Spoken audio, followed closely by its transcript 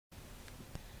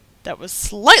That was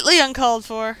slightly uncalled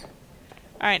for.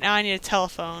 Alright, now I need a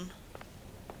telephone.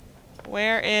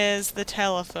 Where is the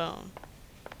telephone?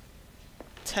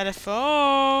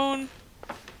 Telephone!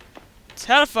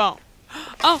 Telephone!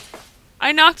 Oh!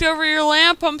 I knocked over your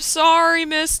lamp! I'm sorry,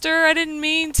 mister! I didn't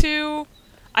mean to!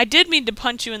 I did mean to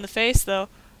punch you in the face, though.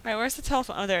 Alright, where's the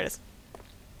telephone? Oh, there it is.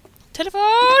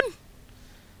 Telephone!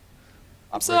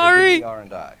 I'm sorry! Give me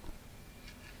R&I.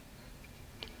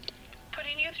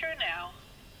 Putting you through now.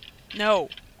 No.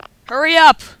 Hurry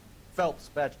up! Phelps,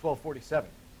 badge 1247.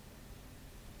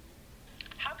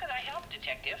 How can I help,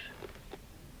 Detective?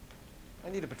 I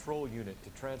need a patrol unit to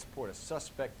transport a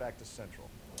suspect back to Central.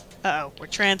 Uh-oh, we're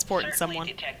transporting Certainly, someone.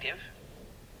 Detective.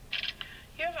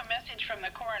 You have a message from the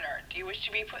coroner. Do you wish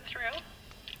to be put through?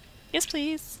 Yes,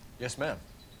 please. Yes, ma'am.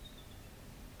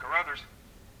 Carruthers,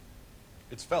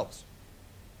 It's Phelps.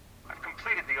 I've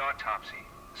completed the autopsy.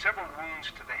 Several wounds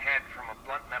to the head from a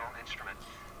blunt metal instrument.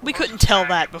 We Most couldn't of the tell time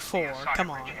that it was before. the socket Come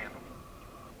on. bridge handle.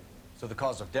 So the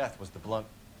cause of death was the blunt.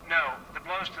 No, the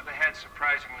blows to the head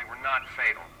surprisingly were not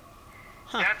fatal.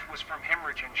 Huh. Death was from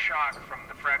hemorrhage and shock from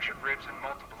the fractured ribs and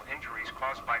multiple injuries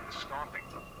caused by the stomping.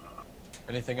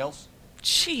 Anything else?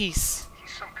 Jeez.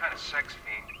 He's some kind of sex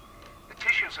fiend. The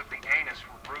tissues of the anus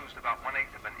were bruised about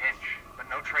 1/8 of an inch, but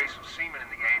no trace of semen in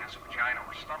the anus, vagina,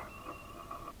 or stomach.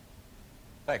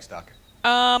 Thanks, Doc.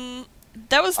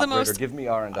 That was the Operator, most give me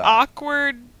R&I.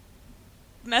 awkward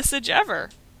message ever.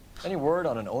 Any word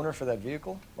on an owner for that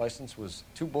vehicle? License was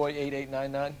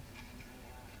 2boy8899.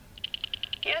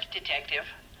 Yes, Detective.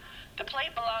 The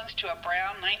plate belongs to a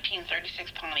brown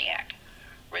 1936 Pontiac.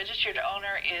 Registered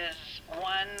owner is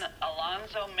one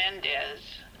Alonzo Mendez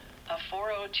of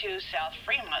 402 South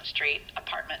Fremont Street,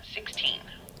 apartment 16.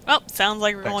 Well, sounds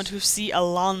like we're going Thanks. to see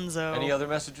Alonzo. Any other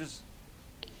messages?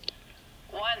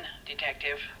 One,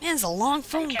 Detective. Man, it's a long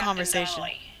From phone Captain conversation.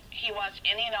 Galloway. He wants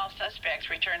any and all suspects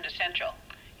returned to Central.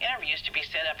 Interviews to be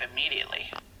set up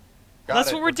immediately. Got That's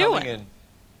it. what we're coming doing. in.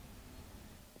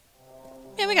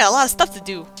 Yeah, we got a lot of stuff to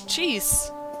do.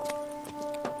 Jeez.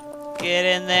 Get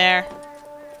in there.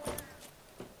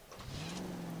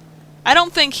 I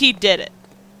don't think he did it.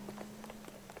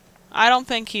 I don't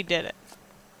think he did it.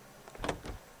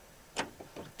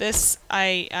 This,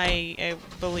 I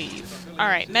believe.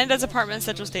 Alright, Mendez apartment,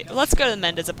 Central State. Let's go to the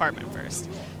Mendez apartment first.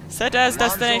 Set as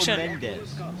destination.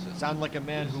 Mendez. Sound like a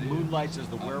man who moonlights as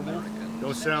the werewolf?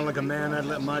 Don't sound like a man I'd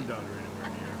let my daughter anywhere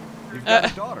near. You've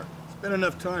got a daughter. Spend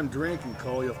enough time drinking,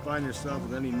 Cole, you'll find yourself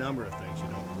with any number of things you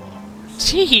don't want.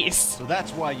 Jeez. So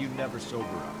that's why you never sober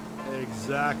up.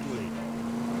 Exactly.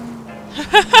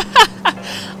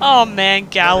 Oh man,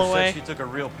 Mother Galloway. said she took a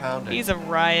real pounding. He's a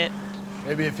riot.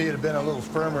 Maybe if he had been a little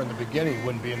firmer in the beginning, he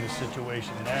wouldn't be in this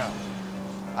situation now.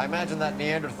 I imagine that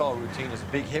Neanderthal routine is a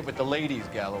big hit with the ladies,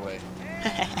 Galloway.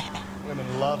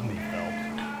 Women love me,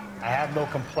 Phelps. I have no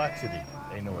complexity.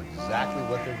 They know exactly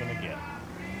what they're gonna get.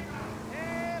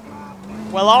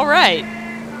 Well, alright.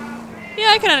 Yeah,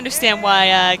 I can understand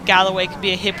why Galloway could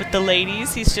be a hit with the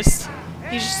ladies. He's just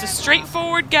a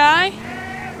straightforward guy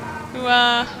who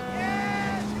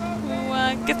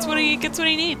gets what he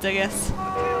needs, I guess.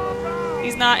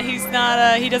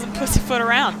 He doesn't pussyfoot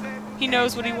around. He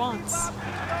knows what he wants.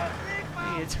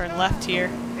 I need to turn left here.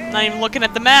 I'm not even looking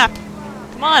at the map.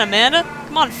 Come on, Amanda.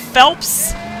 Come on,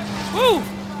 Phelps. Woo!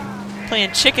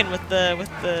 Playing chicken with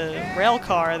the rail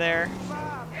car there.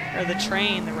 Or the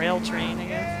train, the rail train, I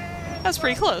guess. That was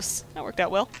pretty close. That worked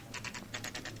out well.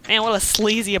 Man, what a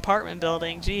sleazy apartment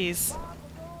building. Jeez.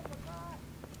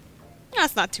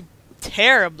 That's not too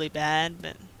terribly bad,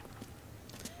 but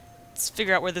let's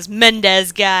figure out where this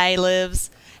Mendez guy lives.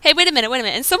 Hey, wait a minute.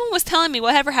 And someone was telling me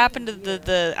whatever happened to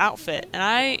the outfit, and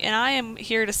I am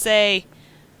here to say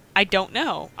I don't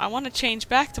know. I want to change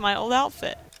back to my old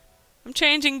outfit. I'm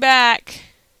changing back.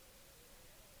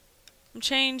 I'm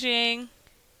changing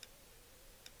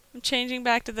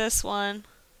back to this one.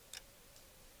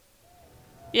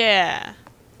 Yeah.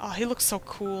 Oh, he looks so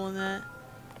cool in that.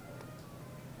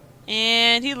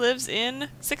 And he lives in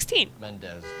 16.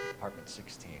 Mendez, apartment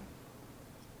 16.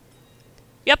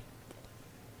 Yep.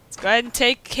 Let's go ahead and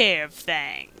take care of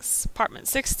things. Apartment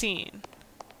 16.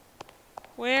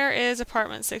 Where is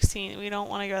apartment 16? We don't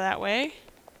want to go that way.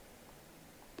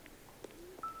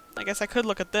 I guess I could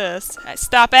look at this.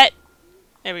 Stop it!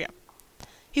 There we go.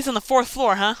 He's on the 4th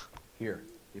floor, huh? Here,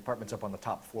 the apartment's up on the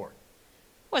top floor.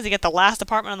 What, does he get the last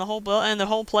apartment on the whole the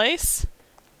whole place?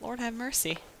 Lord have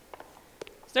mercy.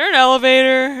 Is there an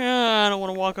elevator? I don't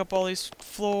want to walk up all these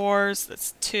floors.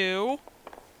 That's 2.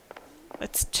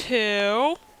 That's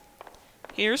 2.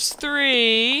 Here's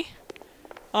 3.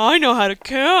 I know how to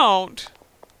count.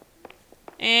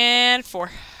 And 4.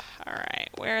 Alright,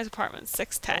 where's apartment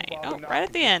 610? Don't Oh, bother right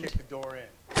at the knocking, end. just kick the door in.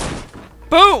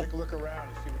 Boom! Take a look around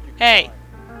and see what you can Hey!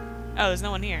 find. Oh, there's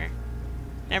no one here.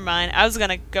 Never mind. I was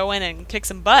gonna go in and kick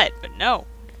some butt, but no.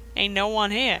 Ain't no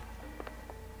one here.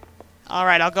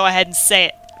 Alright, I'll go ahead and say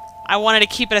it. I wanted to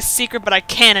keep it a secret, but I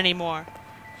can't anymore.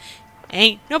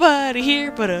 Ain't nobody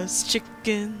here but us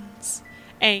chickens.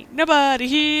 Ain't nobody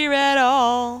here at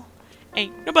all.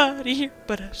 Ain't nobody here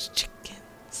but us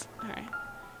chickens. Alright.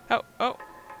 Oh.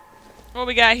 What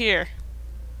we got here?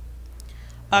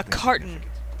 A carton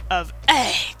of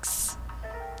eggs.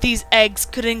 These eggs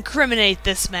could incriminate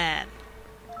this man.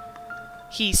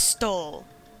 He stole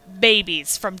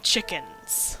babies from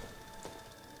chickens.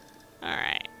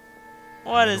 Alright.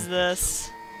 What is this?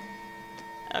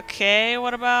 Okay,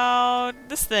 what about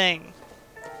this thing?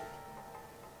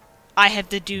 I have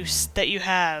deduced that you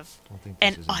have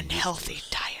an unhealthy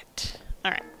diet.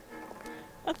 Alright.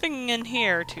 Nothing in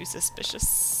here too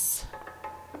suspicious.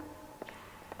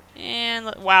 And,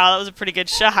 wow, that was a pretty good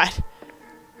shot.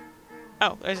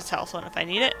 Oh, there's a telephone if I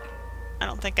need it. I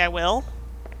don't think I will.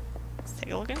 Let's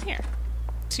take a look in here.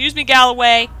 Excuse me,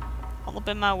 Galloway. All up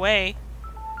in my way.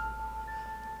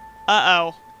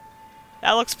 Uh-oh.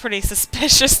 That looks pretty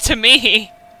suspicious to me.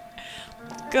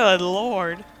 Good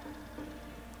lord.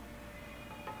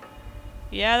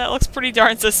 Yeah, that looks pretty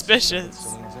darn suspicious.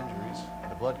 Celine's injuries.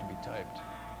 The blood can be typed.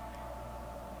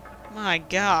 My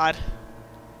god.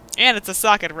 And it's a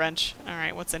socket wrench.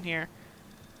 Alright, what's in here?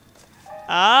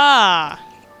 Ah!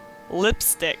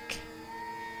 Lipstick.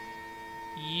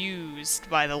 Used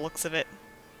by the looks of it.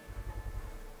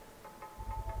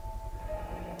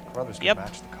 Brothers can Yep.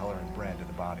 match the color and brand of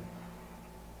the body.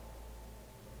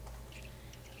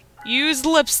 Used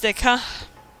lipstick, huh?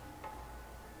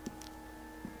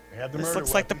 We have the This murder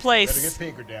looks like the weapons. place. Better get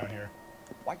pinker down here.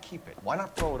 Why keep it? Why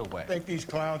not throw it away? Think these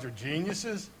clowns are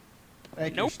geniuses?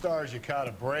 Thank Nope. your stars you caught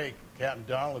a break. Captain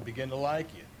Donald will begin to like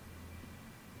you.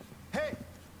 Hey,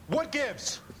 what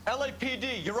gives?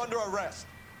 LAPD, you're under arrest.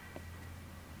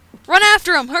 Run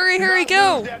after him! Hurry, hurry,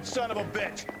 go! That son of a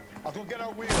bitch. I'll go get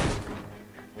our wheels.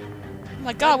 Oh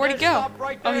my god, where'd he go? Stop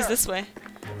right Oh, he's there. this way.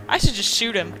 I should just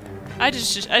shoot him. I should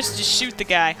just shoot the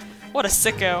guy. What a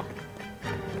sicko.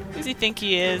 Who does he think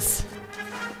he is?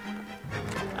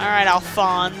 Alright,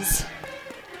 Alphonse.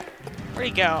 Where'd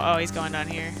he go? Oh, he's going down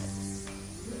here.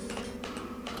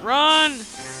 Run!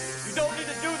 You don't need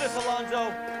to do this,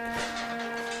 Alonzo.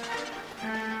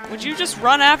 Would you just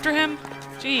run after him?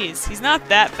 Jeez, he's not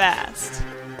that fast.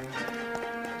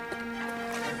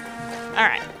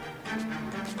 Alright.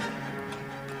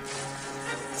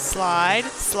 Slide,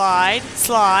 slide,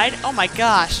 slide. Oh my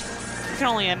gosh. I can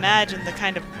only imagine the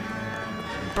kind of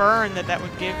burn that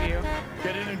would give you.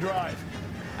 Get in and drive.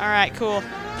 Alright, cool.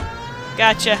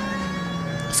 Gotcha.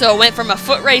 So it went from a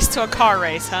foot race to a car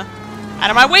race, huh? Out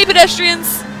of my way,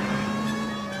 pedestrians!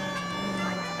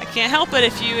 I can't help it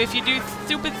if you do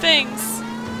stupid things.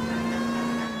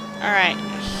 Alright,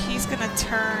 he's gonna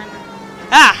turn...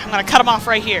 Ah! I'm gonna cut him off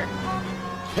right here.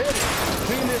 Hit it.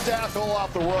 Clean this asshole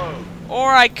off the road.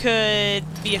 Or I could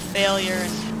be a failure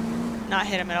and not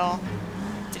hit him at all.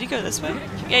 Did he go this way?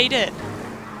 Yeah, he did.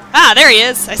 Ah, there he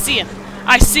is! I see him.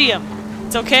 I see him.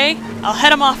 It's okay. I'll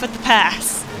head him off at the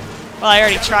pass. Well, I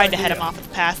already tried to head him off at the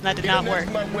pass, and that did not work.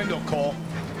 Get my window, Cole.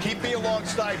 Keep me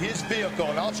alongside his vehicle,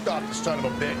 and I'll stop the son of a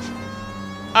bitch.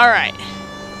 Alright.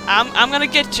 I'm gonna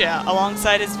get you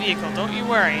alongside his vehicle. Don't you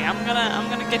worry. I'm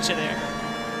gonna get you there.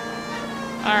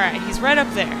 Alright, he's right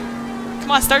up there.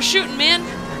 Come on, start shooting, man.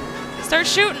 Start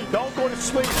shooting. Don't go to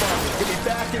sleep on me. Get me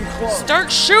back in close.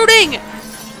 Start shooting!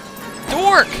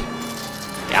 Dork!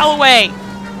 Galloway!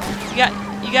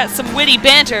 You got some witty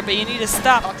banter, but you need to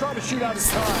stop. I'll try to shoot out of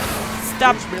time.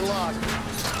 Stop. Wish me luck.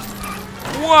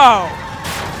 Whoa!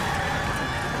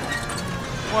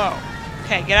 Whoa.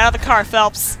 Okay, get out of the car,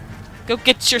 Phelps. Go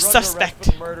get your You're under arrest suspect.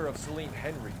 for the murder of Celine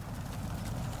Henry.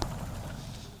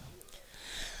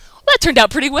 Well, that turned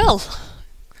out pretty well.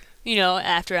 You know,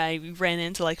 after I ran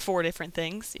into like 4 different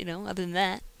things, you know, other than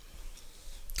that.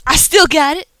 I still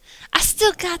got it. I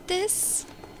still got this.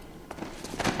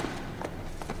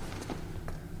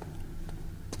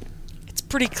 It's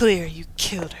pretty clear you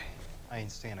killed her. I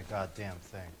ain't saying a goddamn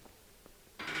thing.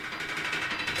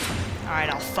 Alright,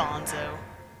 Alfonso.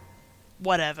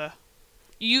 Whatever.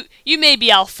 You may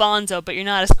be Alfonso, but you're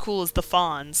not as cool as the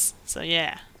Fonz. So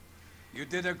yeah. You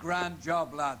did a grand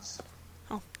job, lads.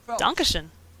 Oh, Phelps, Dankeschön.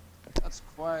 That's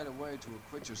quite a way to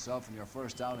acquit yourself in your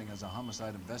first outing as a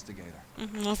homicide investigator.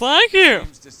 Well, thank you.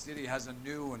 Seems the city has a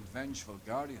new and vengeful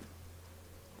guardian.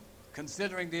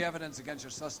 Considering the evidence against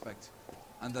your suspect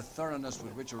and the thoroughness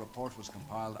with which a report was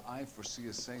compiled, I foresee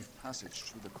a safe passage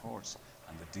through the courts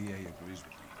And the DA agrees with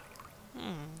me.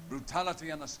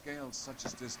 Brutality on a scale such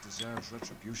as this deserves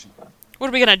retribution. What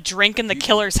are we gonna drink in the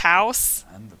killer's house?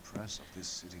 And the press of this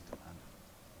city demand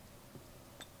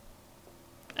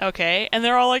it. Okay, and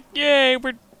they're all like, "Yay,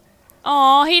 we're."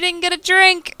 Aw, he didn't get a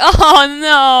drink. Oh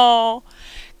no.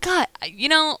 God, you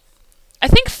know, I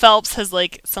think Phelps has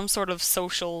like some sort of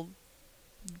social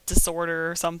disorder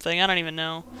or something. I don't even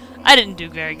know. I didn't do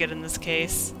very good in this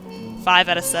case. 5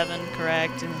 out of 7,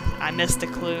 correct, and I missed a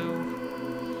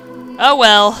clue. Oh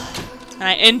well. And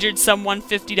I injured someone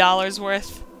 $50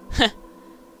 worth.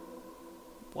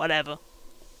 Whatever.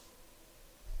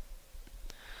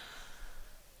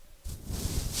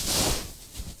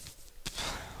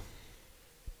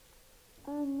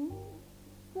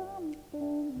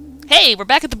 Hey, we're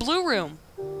back at the Blue Room.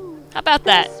 How about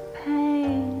that?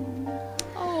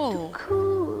 Oh.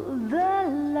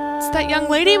 It's that young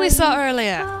lady we saw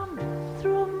earlier.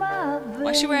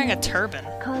 Why is she wearing a turban?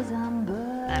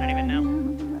 I don't even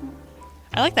know.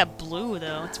 I like that blue,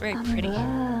 though. It's very pretty.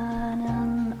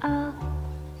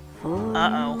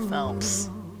 Uh-oh, Phelps.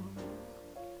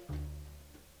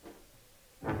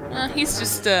 He's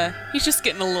just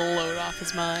getting a little load off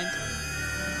his mind.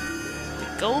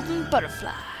 The golden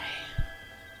butterfly.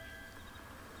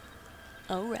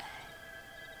 Alright.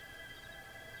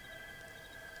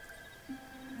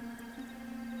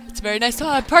 It's a very nice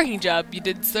parking job you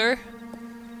did, sir.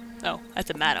 Oh, that's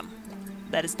a madam.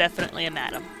 That is definitely a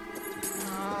madam.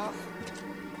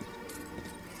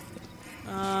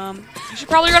 You should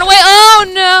probably run away. Oh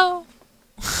no!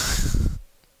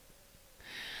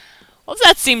 Well,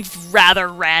 that seemed rather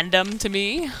random to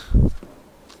me.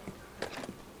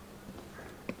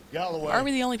 Galloway. Why are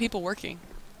we the only people working?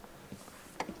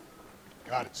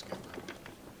 Got it, Skipper.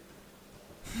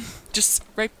 Just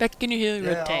right back in your heel,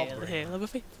 Yeah, tail, I'll the hail of a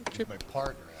faithful He's trip. my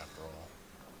partner, after all.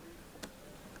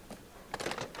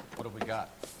 What have we got?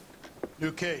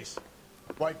 New case.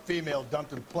 White female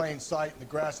dumped in plain sight in the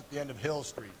grass at the end of Hill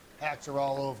Street. Hacks are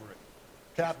all over it.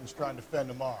 Captain's trying to fend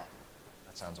them off.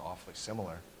 That sounds awfully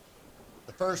similar.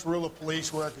 The first rule of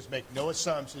police work is make no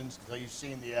assumptions until you've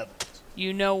seen the evidence.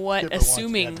 You know what Skipper wants you to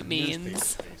assuming have the means.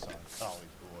 newspaper face on, college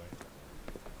boy.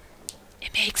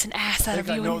 It makes an ass out of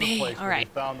I you know and the me. place where Alright.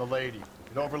 we found the lady.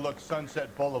 It overlooks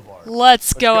Sunset Boulevard.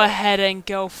 Let's go ahead and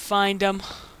go find them.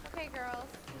 Okay, girls.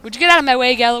 Would you get out of my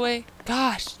way, Galloway?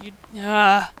 Gosh, you.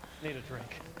 Need a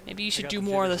drink. Maybe you should do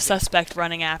more of the suspect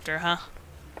running after, huh?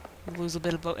 Lose a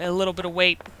little bit of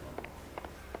weight.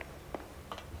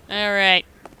 All right,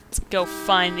 let's go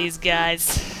find these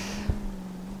guys.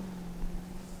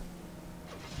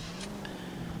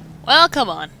 Well, come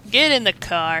on, get in the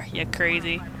car, you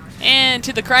crazy. And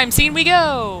to the crime scene we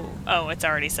go. Oh, it's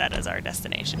already set as our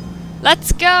destination.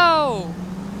 Let's go.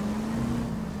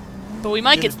 But we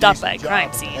might get stopped by a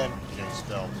crime scene. Case,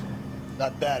 Phelps.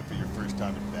 Not bad for your first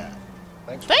time at bat.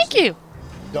 Thanks. Thank you.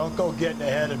 Don't go getting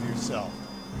ahead of yourself.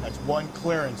 That's one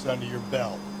clearance under your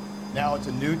belt. Now it's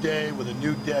a new day with a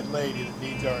new dead lady that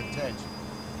needs our attention.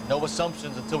 No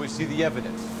assumptions until we see the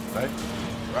evidence, right?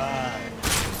 Right.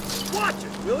 Watch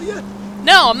it, will you?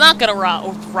 No, I'm not gonna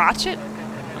rotch it.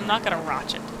 I'm not gonna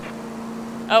rotch it.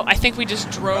 Oh, I think we just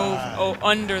drove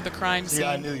under the crime scene. See,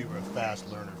 I knew you were a fast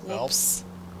learner, Phelps. Whoops.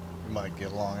 We might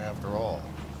get along after all.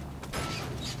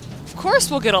 Of course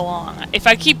we'll get along. If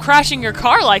I keep crashing your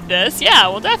car like this, yeah,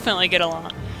 we'll definitely get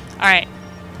along. Alright,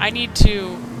 I need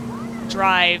to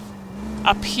drive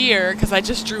up here because I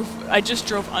just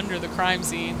drove under the crime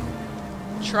scene.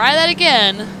 Try that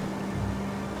again.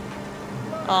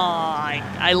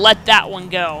 Aw, I let that one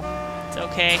go. It's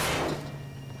okay.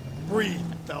 Breathe,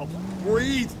 Phelps.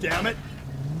 Breathe, damn it.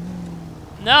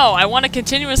 No, I want to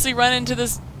continuously run into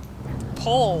this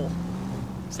pole.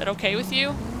 Is that okay with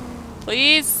you?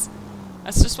 Please?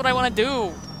 That's just what I want to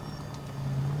do.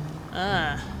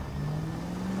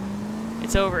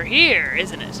 It's over here,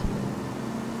 isn't it?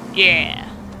 Yeah.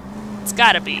 It's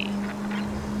gotta be.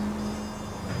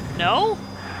 No?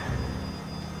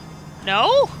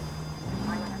 No?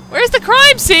 Where's the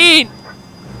crime scene?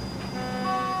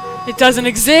 It doesn't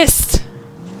exist.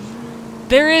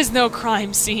 There is no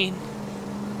crime scene.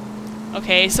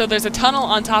 Okay, so there's a tunnel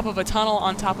on top of a tunnel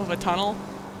on top of a tunnel.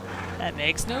 That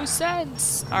makes no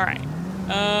sense. Alright.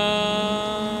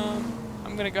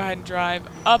 I'm gonna go ahead and drive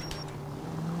up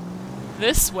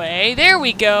this way. There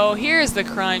we go. Here's the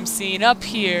crime scene up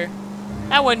here.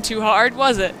 That wasn't too hard,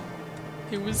 was it?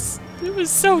 It was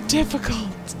so difficult.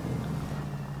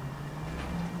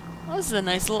 Well, this is a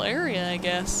nice little area, I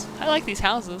guess. I like these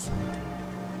houses.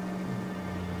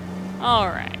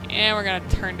 Alright, and we're gonna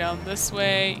turn down this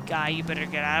way. Guy, you better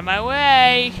get out of my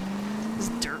way. This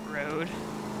dirt road.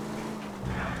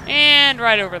 And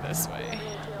right over this way.